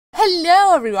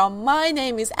Hello everyone, my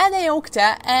name is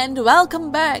Enéh and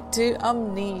welcome back to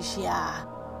Amnesia.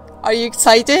 Are you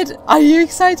excited? Are you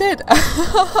excited?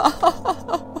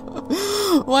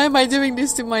 Why am I doing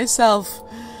this to myself?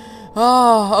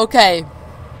 Oh, okay.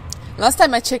 Last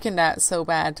time I chickened out so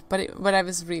bad, but I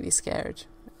was really scared.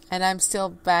 And I'm still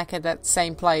back at that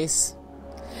same place.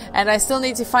 And I still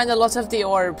need to find a lot of the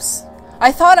orbs.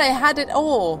 I thought I had it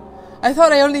all. I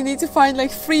thought I only need to find like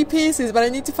 3 pieces, but I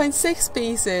need to find 6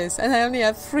 pieces. And I only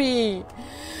have 3.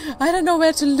 I don't know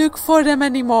where to look for them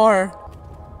anymore.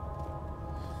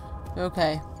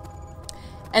 Okay.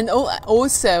 And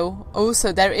also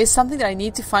there is something that I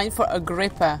need to find for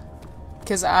Agrippa.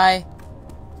 Because I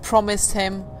promised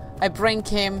him, I bring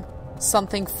him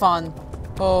something fun.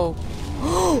 Oh.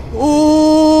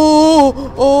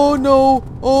 Oh no.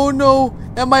 Oh no.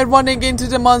 Am I running into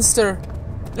the monster?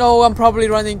 No, I'm probably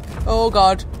running. Oh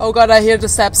god, I hear the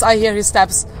steps. I hear his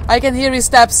steps. I can hear his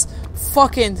steps.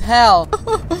 Fucking hell.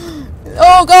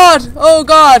 Oh god, oh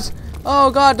god. Oh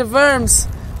god, the worms.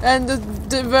 And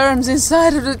the worms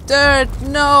inside of the dirt.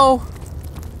 No.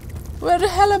 Where the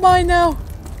hell am I now?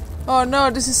 Oh no,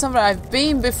 this is somewhere I've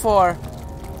been before.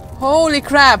 Holy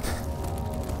crap.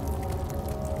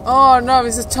 Oh no,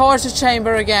 it's a torture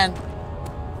chamber again.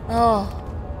 Oh.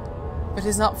 But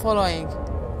he's not following.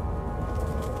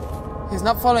 He's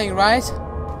not following, right?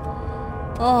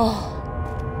 Oh.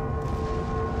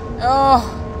 Oh,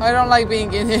 I don't like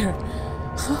being in here.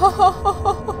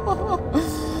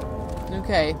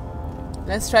 Okay.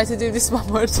 Let's try to do this one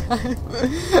more time.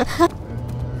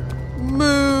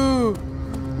 Moo!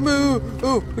 Moo!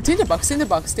 Ooh, tinderbox,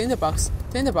 tinderbox, tinderbox,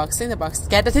 tinderbox, tinderbox.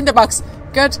 Get the tinderbox!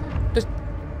 Get the...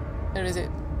 Where is it?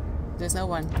 There's no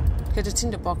one. Get the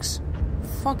tinderbox.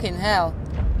 Fucking hell.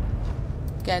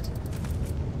 Get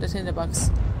the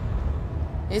tinderbox.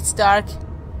 It's dark.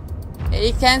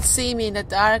 He can't see me in the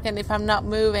dark, and if I'm not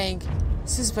moving.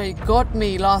 This is where he got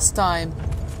me last time.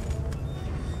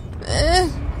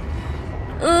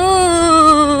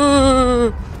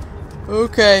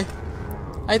 Okay.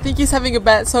 I think he's having a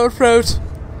bad sore throat.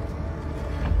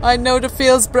 I know the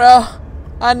feels, bro.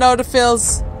 I know the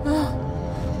feels.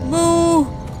 Moo!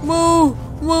 Moo!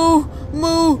 Moo!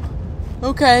 Moo!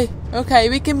 Okay, okay,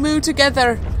 we can move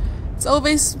together. It's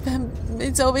always fun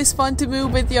to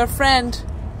move with your friend.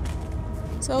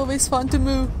 It's always fun to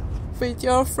move with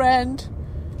your friend.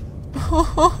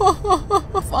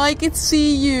 If I could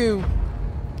see you.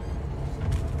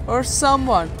 Or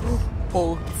someone.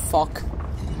 Oh, fuck.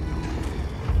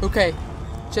 Okay.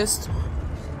 Just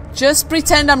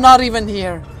pretend I'm not even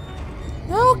here.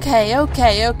 Okay,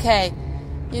 okay, okay.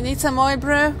 You need some oil,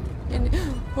 bro?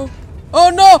 Oh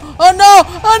no! Oh no!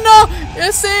 Oh no!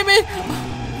 You see me?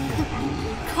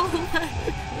 Go away.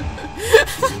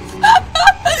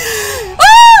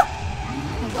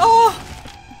 Oh!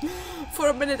 For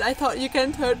a minute I thought you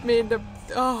can't hurt me in the...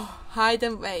 Oh, hide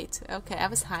and wait. Okay, I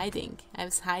was hiding. I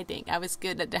was hiding. I was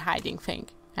good at the hiding thing.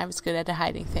 I was good at the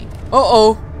hiding thing.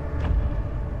 Uh-oh!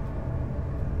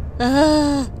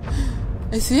 I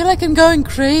feel like I'm going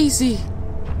crazy.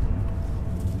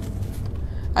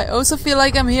 I also feel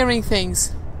like I'm hearing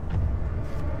things.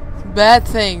 Bad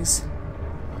things.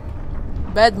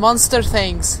 Bad monster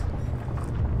things.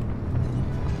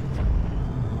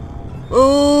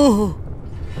 Oh!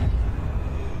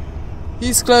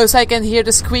 He's close. I can hear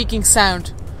the squeaking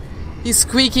sound. He's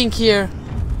squeaking here.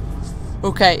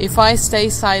 Okay, if I stay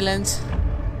silent.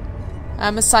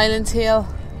 I'm a silent hill.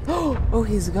 Oh,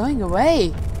 he's going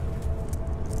away.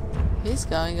 He's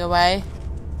going away.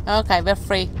 Okay, we're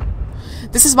free.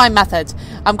 This is my method.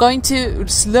 I'm going to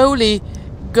slowly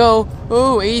go,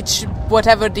 each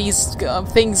whatever these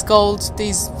things called,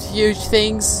 these huge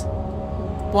things,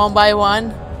 one by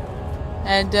one,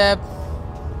 and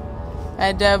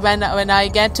when I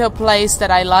get to a place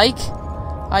that I like,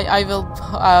 I will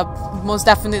most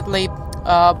definitely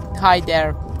hide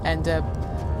there and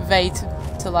wait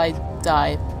till I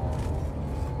die.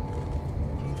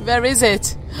 Where is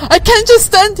it? I can't just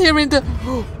stand here in the...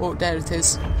 Oh, there it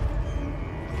is.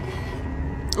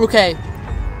 Okay,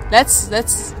 let's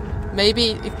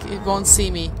maybe it won't see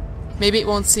me. Maybe it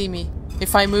won't see me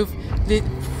if I move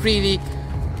really.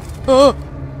 Oh,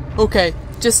 okay.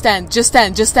 Just stand. Just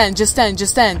stand. Just stand. Just stand.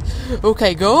 Just stand.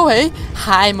 Okay, go away.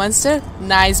 Hi, monster.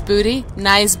 Nice booty.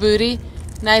 Nice booty.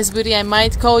 Nice booty. I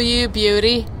might call you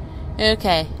beauty.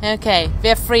 Okay. Okay.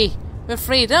 We're free. We're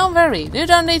free. Don't worry. You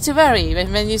don't need to worry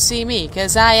when you see me,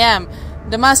 because I am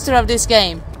the master of this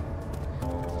game.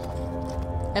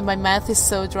 And my mouth is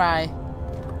so dry.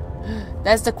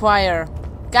 That's the choir.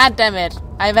 God damn it.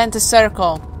 I went a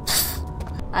circle.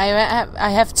 I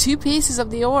have 2 pieces of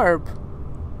the orb.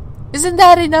 Isn't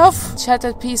that enough?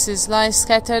 Shattered pieces lie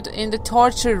scattered in the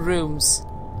torture rooms.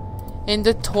 In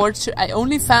the torture... I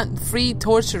only found 3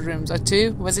 torture rooms. Or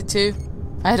 2? Was it 2?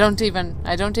 I don't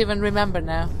even remember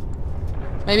now.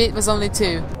 Maybe it was only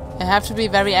 2. I have to be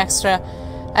very extra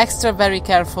very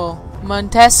careful.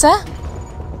 Montessa?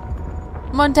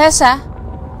 Montessa?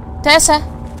 Tessa?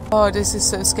 Oh, this is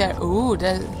so scary. Ooh,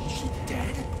 that...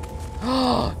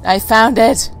 Oh, I found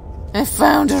it! I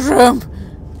found a room!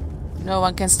 No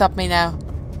one can stop me now.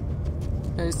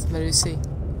 Where is he?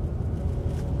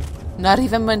 Not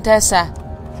even Montessa.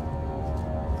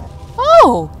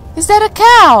 Oh! Is that a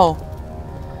cow?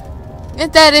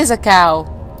 That is a cow.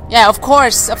 Yeah, of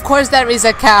course there is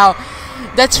a cow.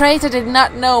 The traitor did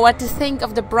not know what to think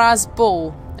of the brass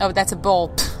bull. Oh, that's a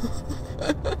bull.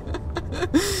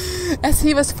 As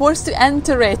he was forced to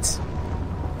enter it.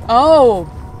 Oh!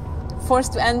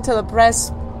 Forced to enter the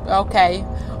brass... Okay.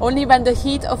 Only when the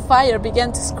heat of fire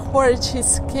began to scorch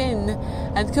his skin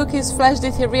and cook his flesh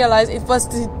did he realize it was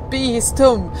to be his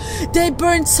tomb. They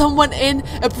burned someone in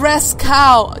a brass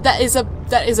cow. That is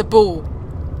a bull.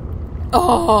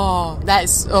 Oh, that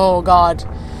is... Oh, God.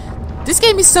 This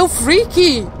game is so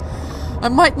freaky. I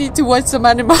might need to watch some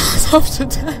animals after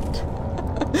that.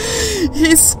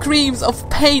 His screams of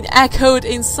pain echoed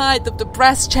inside of the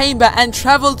brass chamber and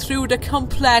traveled through the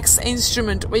complex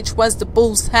instrument which was the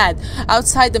bull's head.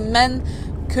 Outside, the men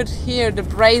could hear the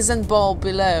brazen ball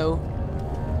below.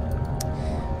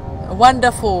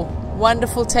 Wonderful,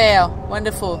 wonderful tale,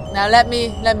 wonderful. Now let me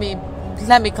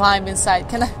climb inside.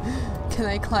 Can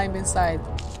I climb inside?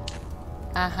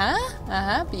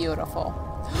 Beautiful.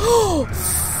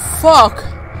 Fuck!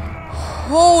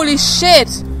 Holy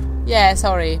shit! Yeah,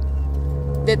 sorry.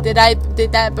 Did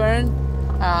that burn?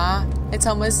 It's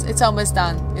almost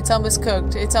done. It's almost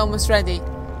cooked. It's almost ready.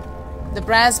 The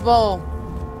brass bowl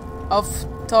of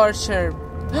torture.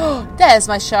 There's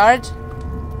my shard.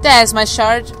 There's my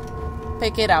shard.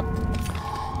 Pick it up.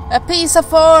 A piece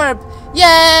of orb.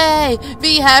 Yay!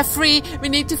 We have 3. We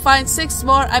need to find 6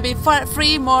 more.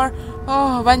 3 more.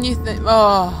 Oh, when you think...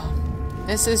 Oh,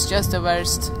 this is just the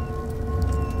worst.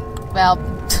 Well...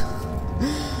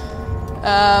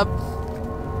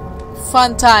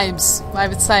 fun times, I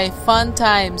would say. Fun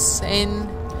times in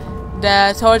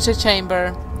the torture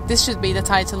chamber. This should be the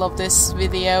title of this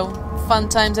video. Fun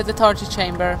times at the torture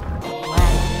chamber.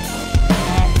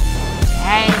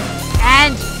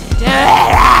 And do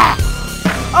it!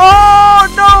 Oh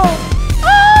no!